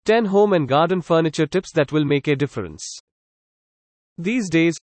10 home and garden furniture tips that will make a difference. These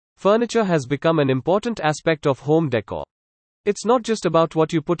days, furniture has become an important aspect of home decor. It's not just about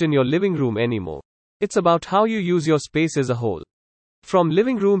what you put in your living room anymore. It's about how you use your space as a whole. From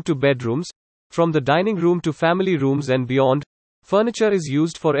living room to bedrooms, from the dining room to family rooms and beyond, furniture is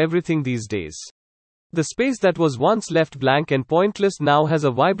used for everything these days. The space that was once left blank and pointless now has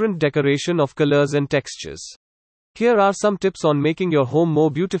a vibrant decoration of colors and textures. Here are some tips on making your home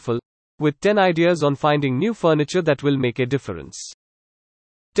more beautiful, with 10 ideas on finding new furniture that will make a difference.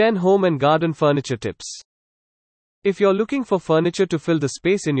 10 home and garden furniture tips. If you're looking for furniture to fill the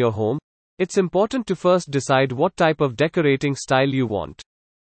space in your home, it's important to first decide what type of decorating style you want.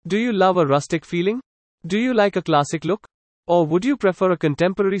 Do you love a rustic feeling? Do you like a classic look? Or would you prefer a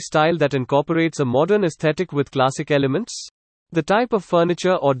contemporary style that incorporates a modern aesthetic with classic elements? The type of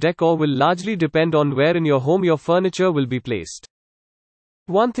furniture or decor will largely depend on where in your home your furniture will be placed.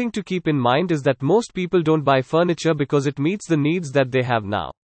 One thing to keep in mind is that most people don't buy furniture because it meets the needs that they have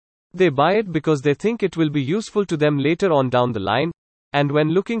now. They buy it because they think it will be useful to them later on down the line, and when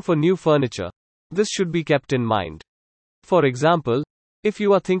looking for new furniture, this should be kept in mind. For example, if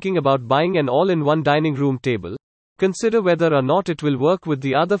you are thinking about buying an all-in-one dining room table, consider whether or not it will work with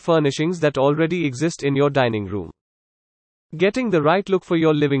the other furnishings that already exist in your dining room. Getting the right look for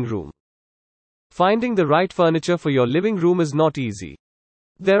your living room. Finding the right furniture for your living room is not easy.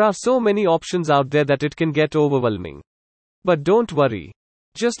 There are so many options out there that it can get overwhelming. But don't worry.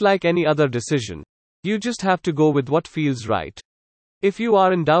 Just like any other decision, you just have to go with what feels right. If you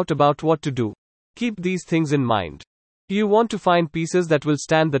are in doubt about what to do, keep these things in mind. You want to find pieces that will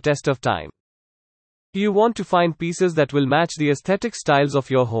stand the test of time. You want to find pieces that will match the aesthetic styles of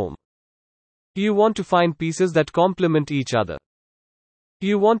your home. You want to find pieces that complement each other.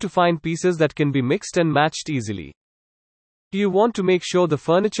 You want to find pieces that can be mixed and matched easily. You want to make sure the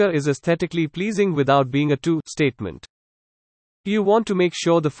furniture is aesthetically pleasing without being a statement. You want to make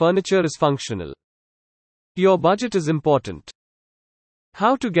sure the furniture is functional. Your budget is important.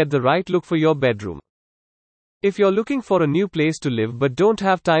 How to get the right look for your bedroom. If you're looking for a new place to live but don't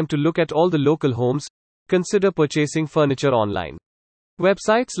have time to look at all the local homes, consider purchasing furniture online.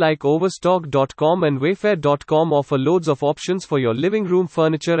 Websites like overstock.com and wayfair.com offer loads of options for your living room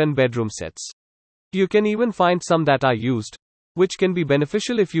furniture and bedroom sets. You can even find some that are used, which can be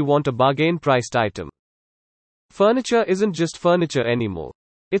beneficial if you want a bargain-priced item. Furniture isn't just furniture anymore.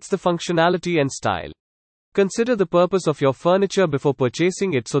 It's the functionality and style. Consider the purpose of your furniture before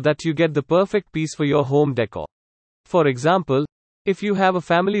purchasing it so that you get the perfect piece for your home decor. For example, if you have a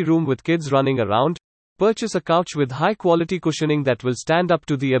family room with kids running around, purchase a couch with high-quality cushioning that will stand up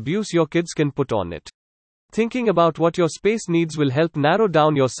to the abuse your kids can put on it. Thinking about what your space needs will help narrow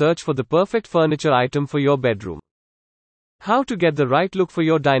down your search for the perfect furniture item for your bedroom. How to get the right look for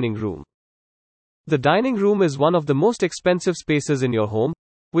your dining room. The dining room is one of the most expensive spaces in your home,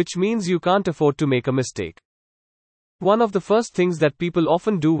 which means you can't afford to make a mistake. One of the first things that people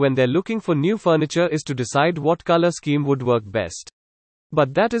often do when they're looking for new furniture is to decide what color scheme would work best.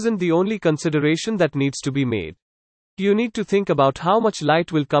 But that isn't the only consideration that needs to be made. You need to think about how much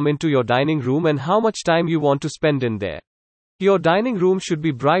light will come into your dining room and how much time you want to spend in there. Your dining room should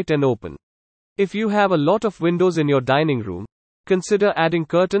be bright and open. If you have a lot of windows in your dining room, consider adding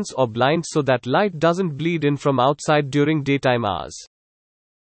curtains or blinds so that light doesn't bleed in from outside during daytime hours.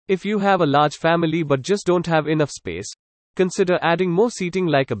 If you have a large family but just don't have enough space, consider adding more seating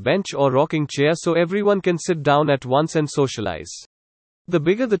like a bench or rocking chair so everyone can sit down at once and socialize. The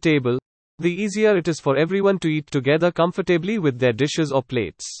bigger the table, the easier it is for everyone to eat together comfortably with their dishes or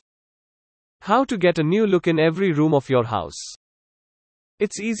plates. How to get a new look in every room of your house.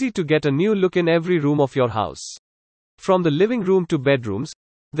 It's easy to get a new look in every room of your house. From the living room to bedrooms,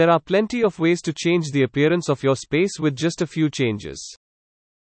 there are plenty of ways to change the appearance of your space with just a few changes.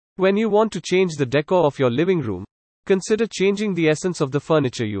 When you want to change the decor of your living room, consider changing the essence of the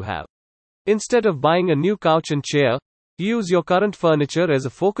furniture you have. Instead of buying a new couch and chair, use your current furniture as a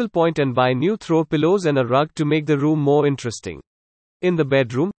focal point and buy new throw pillows and a rug to make the room more interesting. In the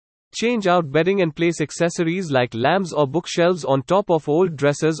bedroom, change out bedding and place accessories like lamps or bookshelves on top of old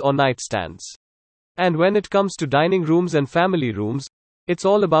dressers or nightstands. And when it comes to dining rooms and family rooms, it's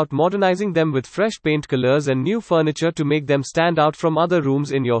all about modernizing them with fresh paint colors and new furniture to make them stand out from other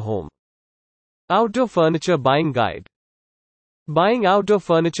rooms in your home. Outdoor Furniture Buying Guide. Buying outdoor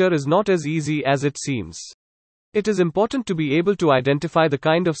furniture is not as easy as it seems. It is important to be able to identify the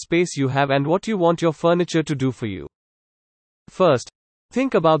kind of space you have and what you want your furniture to do for you. First,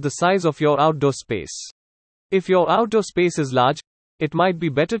 think about the size of your outdoor space. If your outdoor space is large, it might be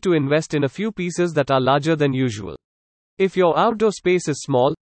better to invest in a few pieces that are larger than usual. If your outdoor space is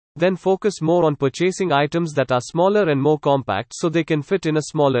small, then focus more on purchasing items that are smaller and more compact so they can fit in a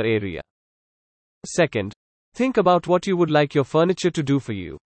smaller area. Second, think about what you would like your furniture to do for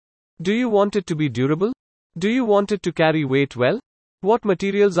you. Do you want it to be durable? Do you want it to carry weight well? What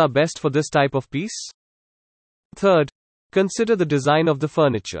materials are best for this type of piece? Third, consider the design of the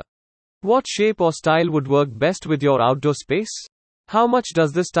furniture. What shape or style would work best with your outdoor space? How much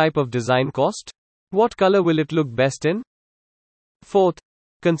does this type of design cost? What color will it look best in? Fourth,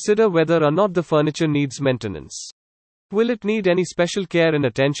 consider whether or not the furniture needs maintenance. Will it need any special care and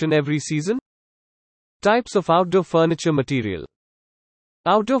attention every season? Types of outdoor furniture material.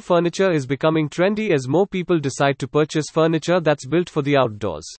 Outdoor furniture is becoming trendy as more people decide to purchase furniture that's built for the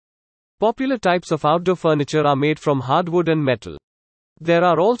outdoors. Popular types of outdoor furniture are made from hardwood and metal. There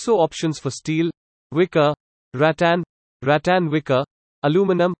are also options for steel, wicker, rattan wicker,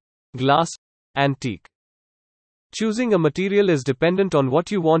 aluminum, glass, and teak. Choosing a material is dependent on what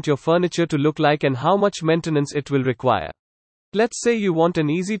you want your furniture to look like and how much maintenance it will require. Let's say you want an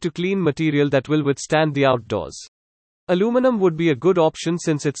easy-to-clean material that will withstand the outdoors. Aluminum would be a good option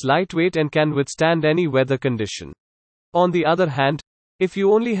since it's lightweight and can withstand any weather condition. On the other hand, if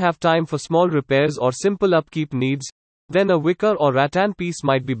you only have time for small repairs or simple upkeep needs, then a wicker or rattan piece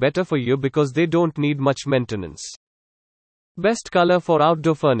might be better for you because they don't need much maintenance. Best color for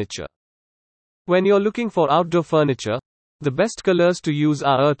outdoor furniture. When you're looking for outdoor furniture, the best colors to use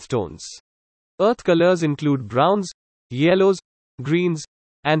are earth tones. Earth colors include browns, yellows, greens,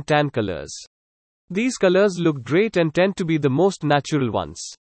 and tan colors. These colors look great and tend to be the most natural ones.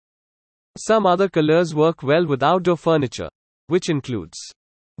 Some other colors work well with outdoor furniture, which includes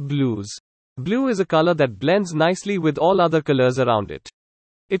blues. Blue is a color that blends nicely with all other colors around it.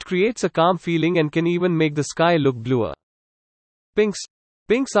 It creates a calm feeling and can even make the sky look bluer. Pinks.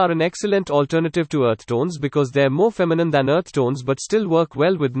 Pinks are an excellent alternative to earth tones because they're more feminine than earth tones but still work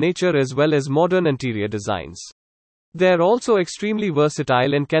well with nature as well as modern interior designs. They're also extremely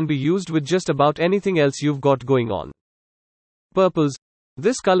versatile and can be used with just about anything else you've got going on. Purples.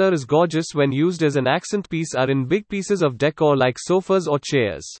 This color is gorgeous when used as an accent piece or in big pieces of decor like sofas or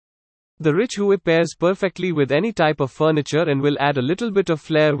chairs. The rich hue pairs perfectly with any type of furniture and will add a little bit of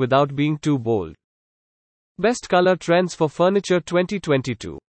flair without being too bold. Best color trends for furniture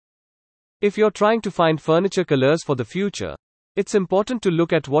 2022. If you're trying to find furniture colors for the future, it's important to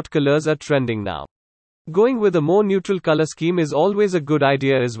look at what colors are trending now. Going with a more neutral color scheme is always a good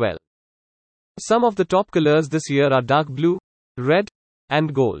idea as well. Some of the top colors this year are dark blue, red,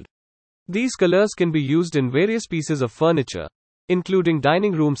 and gold. These colors can be used in various pieces of furniture, including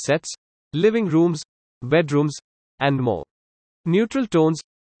dining room sets, living rooms, bedrooms, and more. Neutral tones,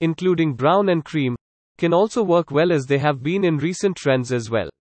 including brown and cream, can also work well as they have been in recent trends as well.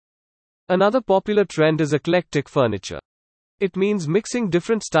 Another popular trend is eclectic furniture. It means mixing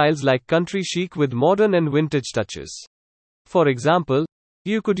different styles like country chic with modern and vintage touches. For example,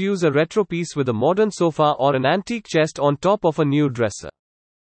 you could use a retro piece with a modern sofa or an antique chest on top of a new dresser.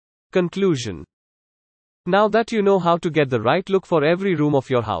 Conclusion. Now that you know how to get the right look for every room of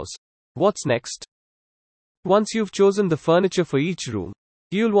your house, what's next? Once you've chosen the furniture for each room,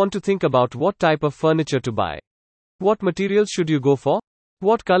 you'll want to think about what type of furniture to buy. What materials should you go for?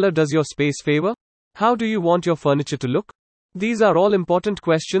 What color does your space favor? How do you want your furniture to look? These are all important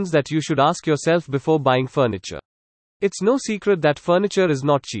questions that you should ask yourself before buying furniture. It's no secret that furniture is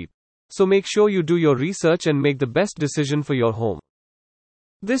not cheap, so make sure you do your research and make the best decision for your home.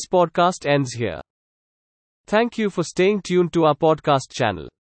 This podcast ends here. Thank you for staying tuned to our podcast channel.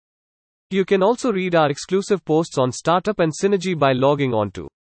 You can also read our exclusive posts on startup and synergy by logging on to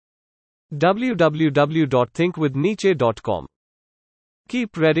www.thinkwithniche.com.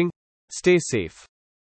 Keep reading, stay safe.